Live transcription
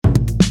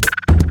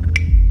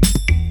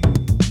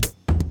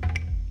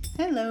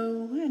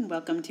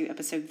Welcome to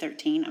episode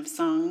 13 of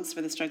Songs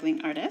for the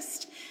Struggling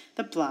Artist,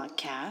 the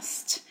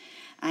blogcast.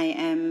 I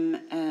am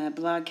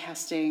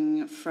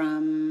blogcasting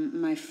from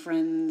my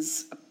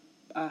friend's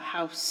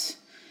house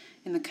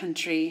in the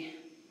country.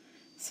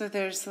 So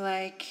there's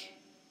like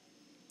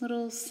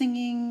little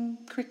singing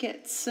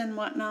crickets and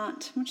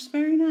whatnot, which is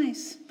very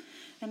nice.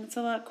 And it's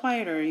a lot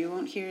quieter. You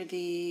won't hear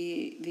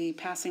the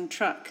passing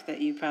truck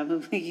that you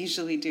probably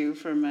usually do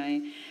from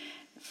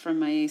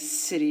my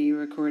city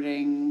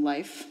recording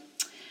life.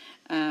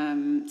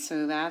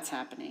 So that's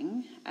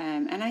happening.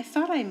 And I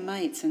thought I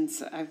might,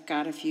 since I've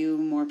got a few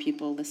more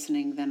people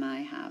listening than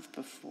I have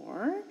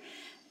before,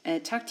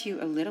 talk to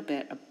you a little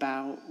bit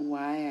about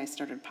why I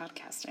started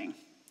podcasting.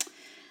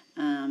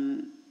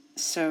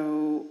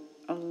 So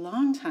a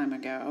long time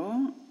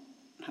ago,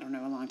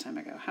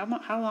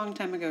 How long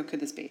time ago could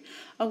this be?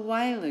 A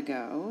while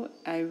ago,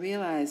 I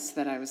realized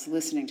that I was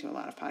listening to a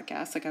lot of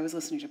podcasts. Like I was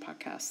listening to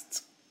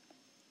podcasts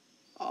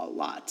a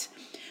lot.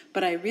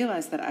 But I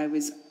realized that I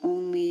was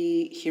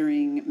only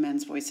hearing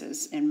men's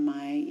voices in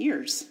my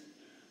ears,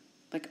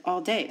 like all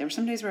day. There were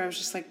some days where I was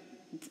just like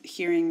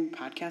hearing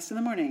podcasts in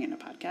the morning and a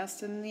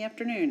podcast in the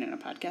afternoon and a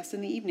podcast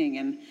in the evening.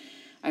 And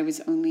I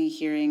was only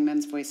hearing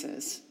men's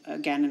voices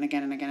again and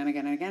again and again and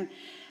again and again.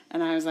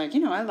 And I was like,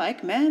 I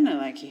like men. I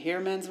like to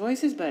hear men's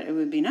voices, but it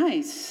would be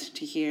nice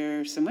to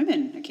hear some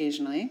women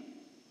occasionally.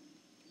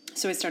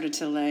 So I started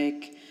to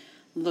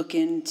look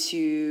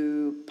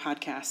into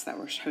podcasts that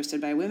were hosted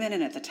by women.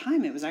 And at the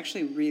time, it was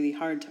actually really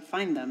hard to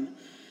find them.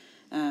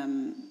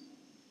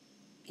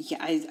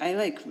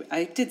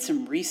 I did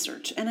some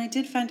research and I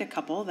did find a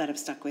couple that have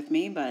stuck with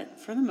me. But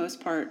for the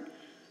most part,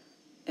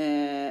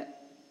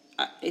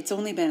 it's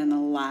only been in the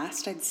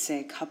last, I'd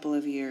say, couple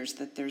of years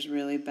that there's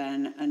really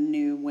been a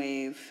new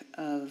wave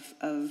of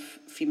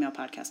female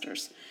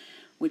podcasters,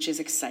 which is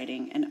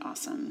exciting and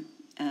awesome.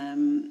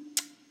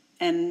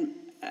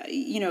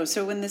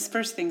 So when this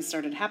first thing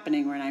started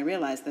happening, when I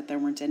realized that there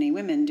weren't any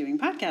women doing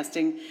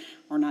podcasting,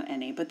 or not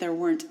any, but there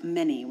weren't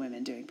many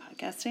women doing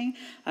podcasting,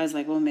 I was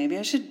like, well, maybe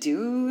I should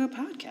do a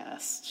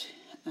podcast.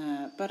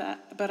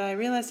 But I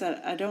realized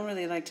that I don't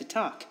really like to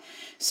talk.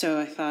 So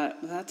I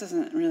thought, well, that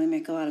doesn't really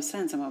make a lot of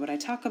sense. And what would I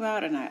talk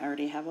about? And I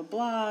already have a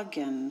blog,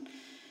 and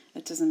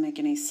it doesn't make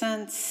any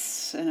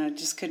sense. And I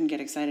just couldn't get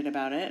excited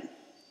about it.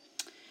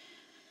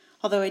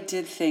 Although I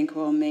did think,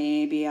 well,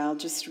 maybe I'll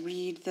just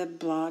read the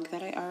blog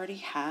that I already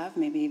have.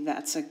 Maybe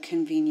that's a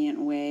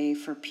convenient way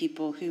for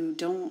people who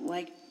don't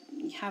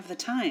have the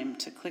time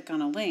to click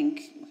on a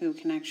link, who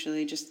can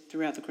actually just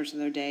throughout the course of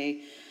their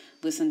day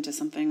listen to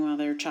something while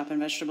they're chopping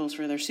vegetables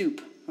for their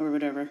soup or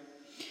whatever.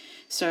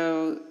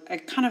 So I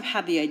kind of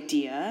had the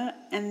idea.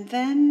 And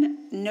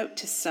then Note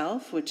to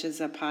Self, which is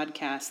a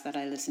podcast that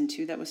I listened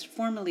to that was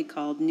formerly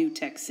called New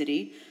Tech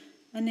City,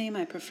 a name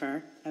I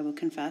prefer, I will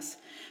confess.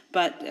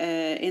 But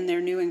in their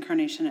new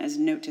incarnation as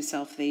Note to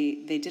Self,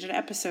 they did an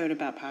episode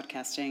about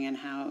podcasting and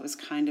how it was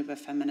kind of a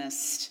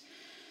feminist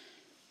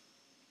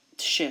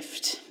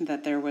shift,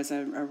 that there was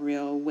a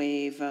real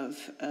wave of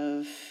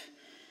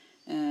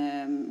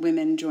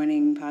women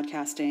joining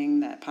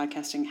podcasting, that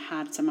podcasting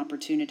had some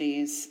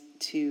opportunities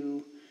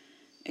to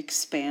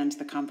expand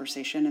the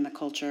conversation and the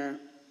culture.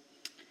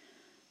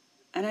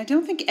 And I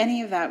don't think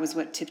any of that was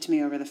what tipped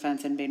me over the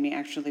fence and made me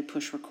actually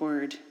push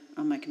record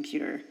on my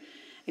computer.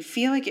 I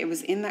feel like it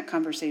was in that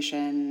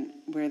conversation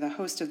where the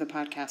host of the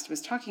podcast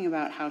was talking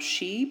about how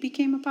she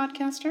became a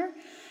podcaster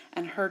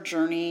and her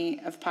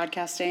journey of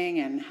podcasting,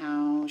 and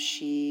how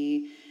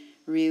she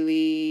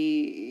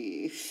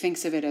really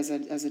thinks of it as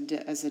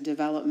a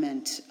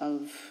development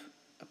of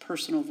a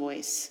personal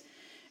voice,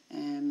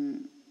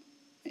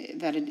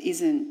 that it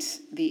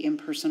isn't the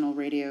impersonal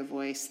radio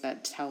voice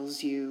that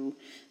tells you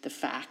the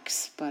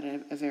facts, but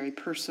a very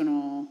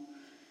personal,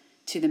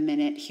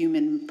 to-the-minute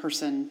human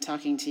person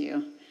talking to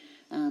you.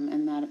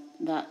 And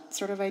that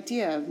sort of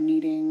idea of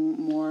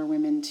needing more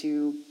women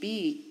to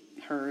be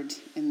heard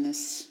in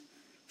this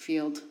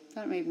field,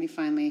 that made me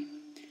finally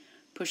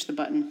push the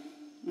button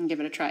and give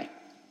it a try.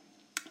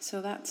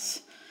 So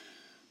that's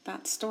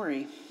that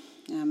story,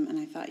 and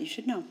I thought you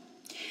should know.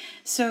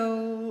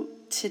 So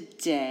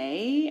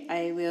today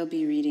I will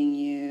be reading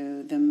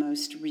you the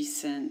most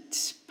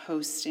recent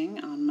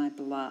posting on my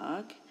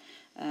blog.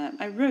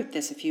 I wrote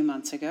this a few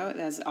months ago.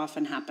 As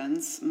often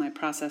happens, my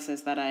process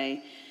is that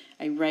I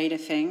write a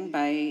thing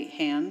by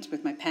hand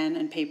with my pen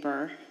and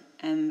paper,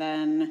 and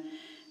then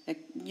it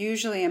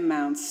usually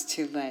amounts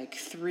to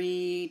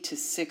 3 to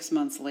 6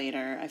 months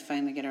later, I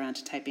finally get around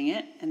to typing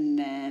it, and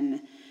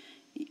then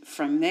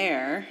from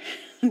there,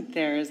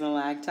 there is a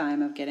lag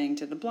time of getting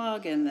to the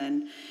blog, and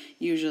then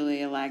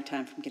usually a lag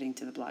time from getting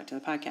to the blog to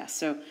the podcast.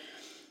 So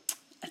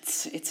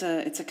it's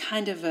a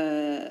kind of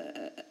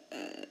a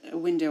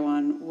window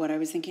on what I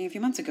was thinking a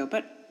few months ago,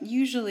 but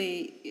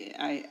usually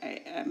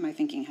my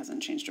thinking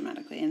hasn't changed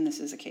dramatically, and this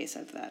is a case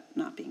of that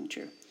not being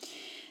true.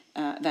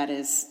 That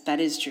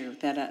is true,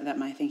 that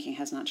my thinking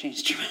has not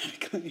changed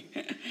dramatically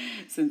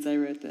since I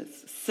wrote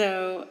this.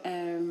 So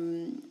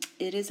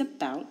it is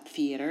about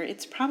theater.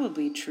 It's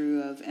probably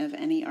true of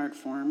any art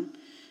form.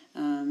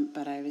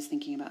 but I was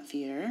thinking about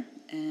theater,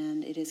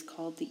 and it is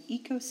called The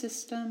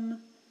Ecosystem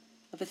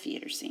of a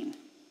Theater Scene.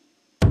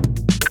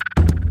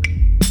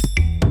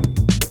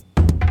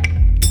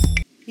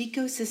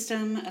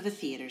 Ecosystem of a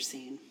Theater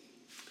Scene.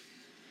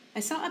 I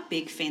saw a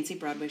big fancy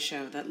Broadway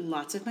show that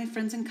lots of my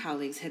friends and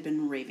colleagues had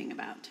been raving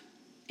about.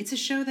 It's a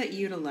show that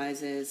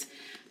utilizes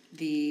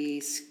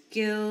the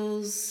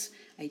skills,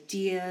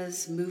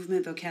 ideas,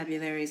 movement,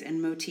 vocabularies,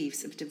 and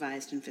motifs of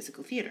devised in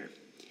physical theater.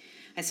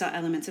 I saw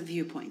elements of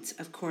viewpoints,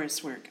 of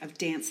chorus work, of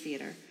dance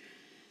theater.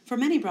 For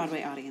many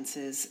Broadway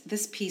audiences,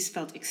 this piece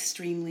felt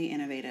extremely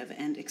innovative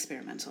and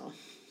experimental.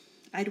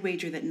 I'd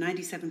wager that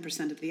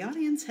 97% of the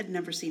audience had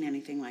never seen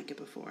anything like it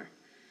before.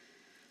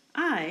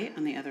 I,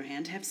 on the other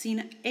hand, have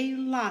seen a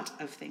lot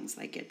of things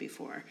like it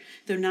before,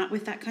 though not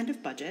with that kind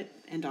of budget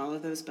and all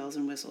of those bells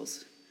and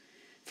whistles.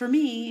 For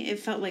me, it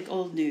felt like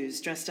old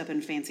news dressed up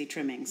in fancy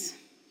trimmings.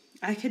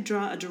 I could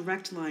draw a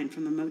direct line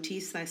from the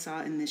motifs I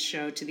saw in this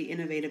show to the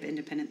innovative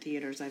independent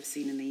theaters I've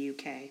seen in the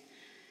UK.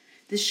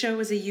 This show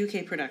was a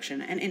UK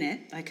production, and in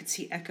it, I could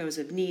see echoes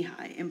of Knee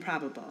High,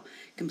 Improbable,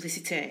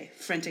 Complicité,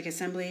 Frantic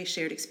Assembly,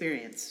 Shared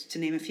Experience, to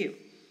name a few.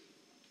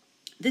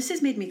 This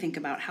has made me think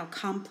about how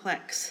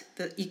complex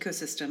the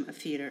ecosystem of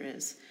theater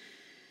is.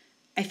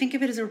 I think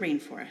of it as a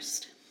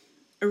rainforest.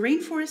 A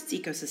rainforest's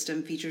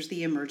ecosystem features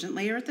the emergent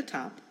layer at the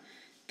top,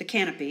 the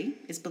canopy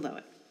is below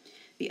it.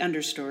 The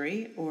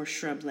understory, or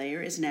shrub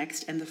layer, is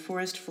next, and the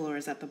forest floor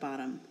is at the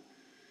bottom.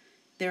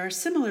 There are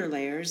similar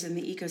layers in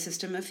the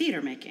ecosystem of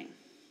theater making.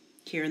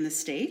 Here in the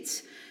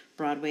States,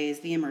 Broadway is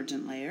the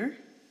emergent layer,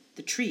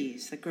 the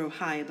trees that grow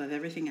high above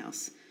everything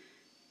else.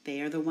 They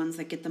are the ones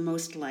that get the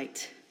most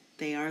light.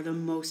 They are the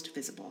most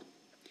visible.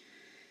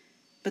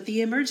 But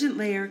the emergent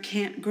layer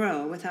can't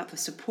grow without the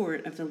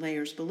support of the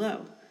layers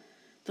below.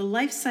 The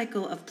life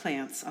cycle of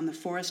plants on the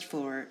forest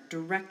floor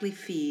directly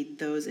feed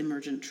those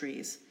emergent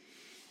trees.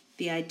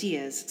 The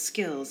ideas,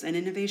 skills, and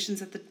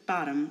innovations at the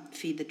bottom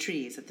feed the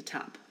trees at the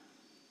top.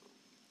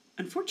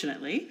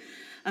 Unfortunately,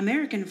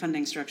 American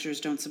funding structures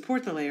don't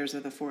support the layers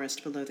of the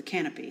forest below the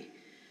canopy.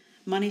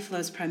 Money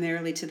flows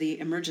primarily to the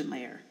emergent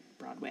layer,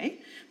 Broadway,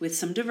 with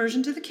some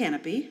diversion to the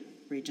canopy,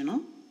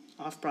 regional,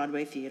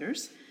 off-Broadway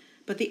theaters,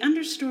 but the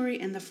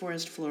understory and the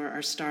forest floor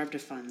are starved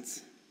of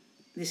funds.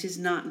 This is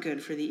not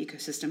good for the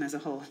ecosystem as a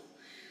whole.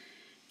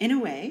 In a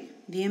way,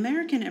 the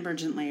American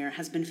emergent layer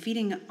has been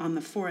feeding on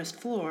the forest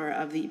floor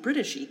of the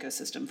British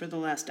ecosystem for the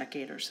last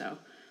decade or so.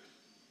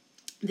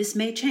 This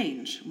may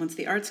change once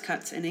the arts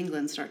cuts in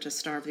England start to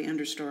starve the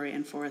understory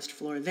and forest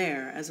floor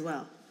there as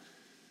well.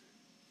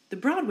 The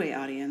Broadway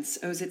audience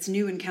owes its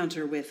new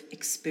encounter with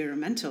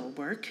experimental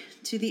work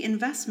to the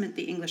investment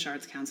the English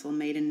Arts Council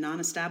made in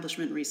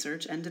non-establishment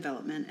research and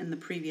development in the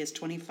previous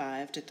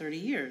 25 to 30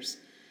 years.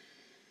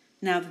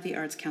 Now that the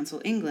Arts Council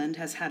England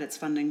has had its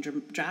funding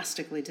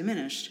drastically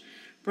diminished,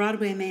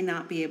 Broadway may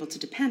not be able to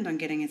depend on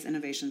getting its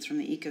innovations from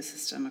the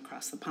ecosystem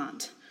across the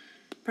pond.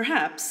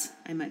 Perhaps,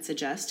 I might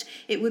suggest,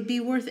 it would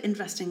be worth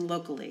investing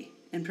locally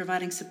in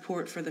providing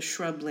support for the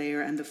shrub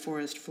layer and the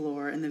forest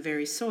floor and the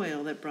very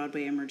soil that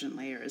Broadway emergent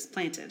layer is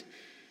planted.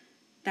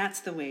 That's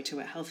the way to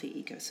a healthy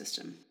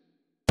ecosystem.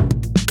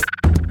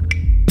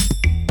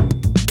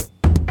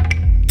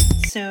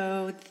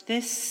 So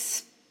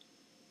this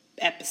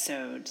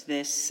episode,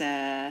 this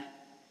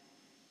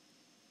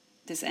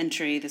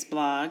entry, this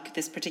blog,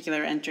 this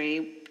particular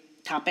entry,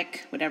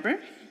 topic, whatever,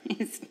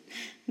 is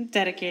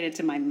dedicated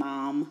to my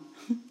mom.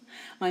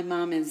 My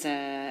mom is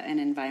an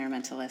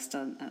environmentalist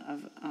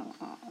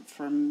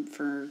for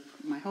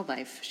my whole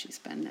life. She's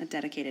been a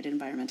dedicated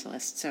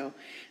environmentalist. So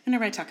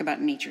whenever I talk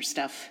about nature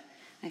stuff,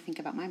 I think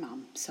about my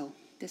mom. So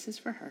this is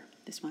for her,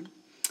 this one.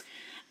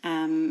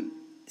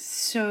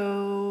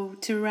 So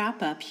to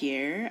wrap up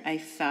here, I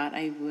thought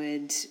I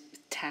would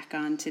tack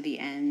on to the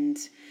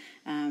end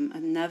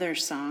another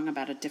song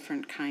about a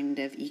different kind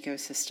of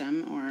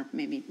ecosystem, or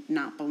maybe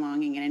not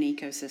belonging in an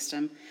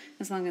ecosystem,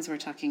 as long as we're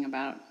talking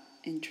about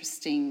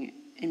interesting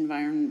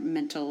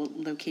environmental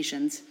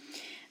locations.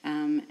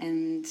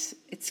 And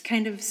it's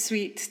kind of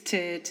sweet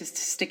to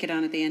stick it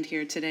on at the end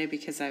here today,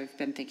 because I've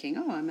been thinking,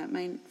 I'm at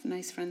my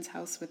nice friend's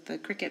house with the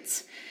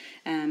crickets.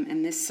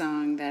 And this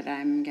song that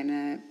I'm going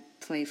to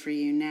play for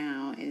you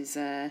now is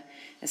a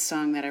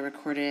song that I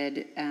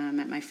recorded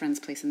at my friend's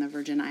place in the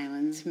Virgin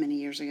Islands many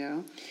years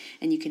ago.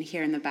 And you can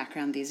hear in the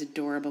background these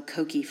adorable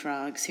coqui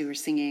frogs who are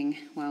singing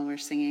while we're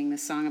singing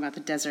this song about the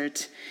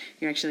desert.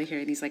 You're actually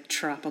hearing these like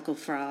tropical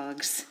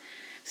frogs.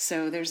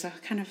 So there's a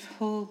kind of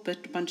whole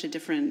bunch of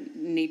different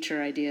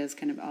nature ideas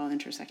kind of all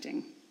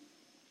intersecting.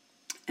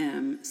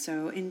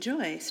 So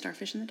enjoy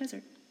Starfish in the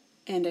Desert.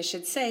 And I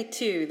should say,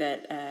 too,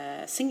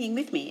 that singing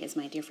with me is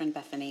my dear friend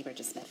Bethany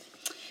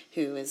Burgess-Smith,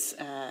 who is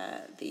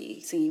the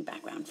singing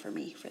background for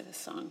me for this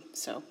song.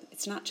 So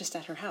it's not just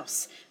at her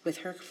house with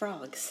her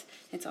frogs.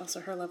 It's also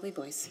her lovely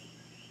voice.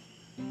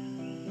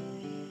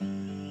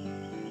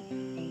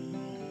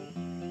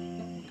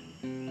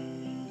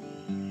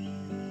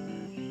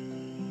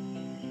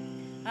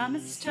 I'm a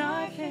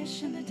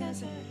starfish in the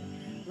desert,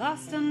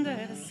 lost under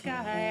the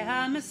sky.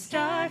 I'm a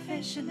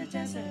starfish in the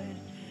desert,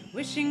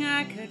 wishing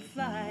I could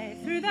fly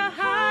through the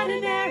hot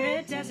and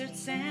arid desert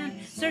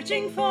sand,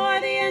 searching for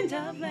the end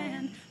of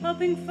land,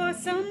 hoping for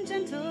some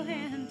gentle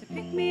hand to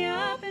pick me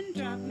up and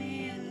drop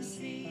me in the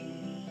sea.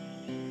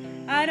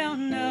 I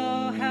don't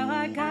know how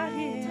I got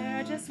here,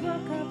 I just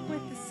woke up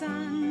with the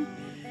sun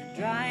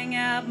drying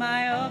out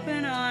my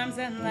open arms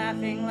and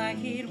laughing like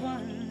he'd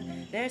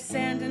won. There's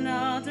sand in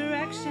all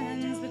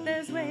directions, but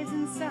there's waves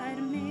inside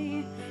of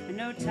me, and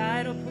no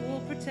tidal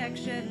pool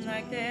protection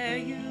like there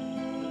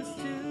used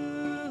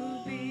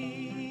to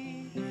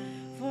be.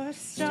 For a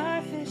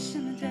starfish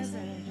in the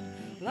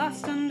desert,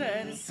 lost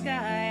under the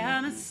sky,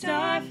 I'm a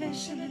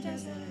starfish in the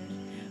desert,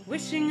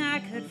 wishing I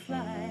could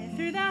fly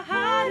through the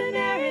hot and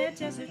arid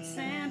desert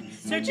sand,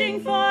 searching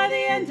for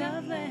the end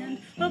of land,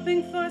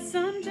 hoping for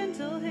some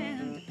gentle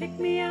hand to pick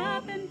me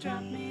up and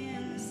drop me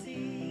in the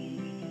sea.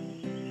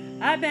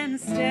 I've been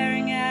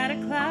staring at a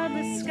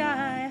cloudless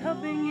sky,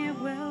 hoping it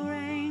will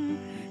rain,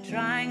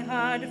 trying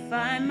hard to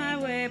find my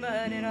way,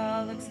 but it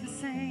all looks the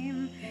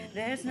same.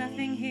 There's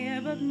nothing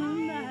here but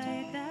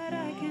moonlight that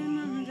I can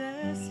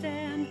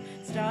understand.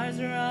 Stars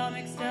are all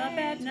mixed up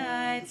at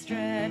night,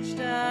 stretched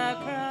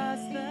across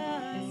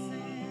the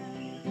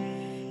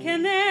sand.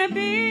 Can there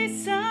be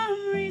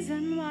some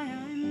reason why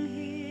I'm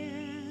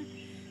here?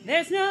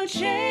 There's no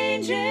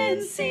change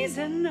in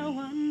season, no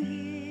one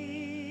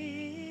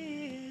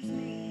hears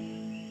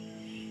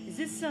me. Is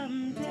this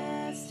some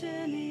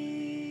destiny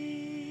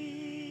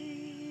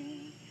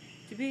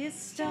to be a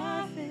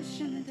starfish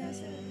in the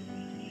desert?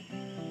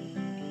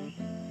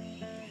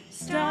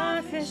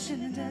 Starfish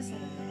in the desert.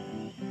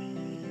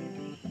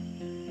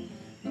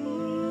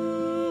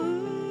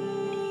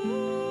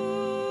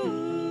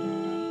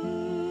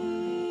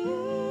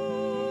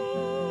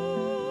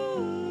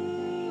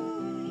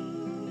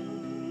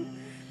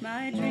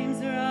 My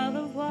dreams are all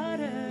of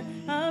water,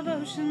 of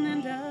ocean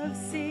and of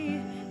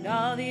sea, and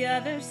all the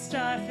other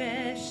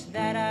starfish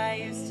that I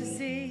used to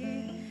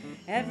see.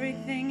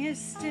 Everything is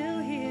still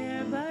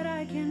here, but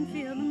I can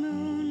feel the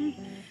moon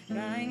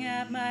crying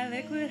at my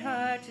liquid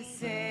heart to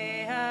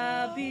say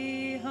I'll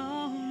be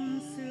home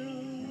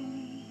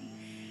soon.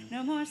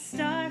 No more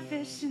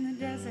starfish in the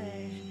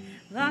desert,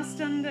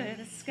 lost under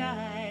the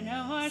sky.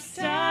 No more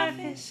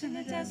starfish in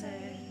the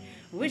desert,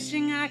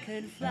 wishing I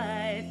could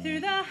fly through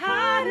the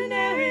hot and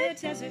arid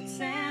desert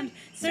sand,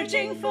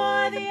 searching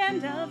for the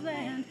end of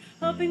land,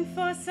 hoping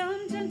for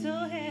some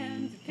gentle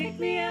hand to pick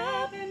me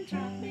up and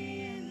drop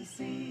me in the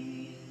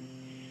sea.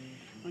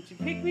 Won't you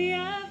pick me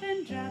up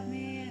and drop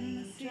me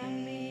in the sea? Drop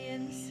me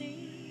in the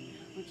sea.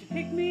 Won't you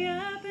pick me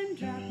up and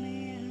drop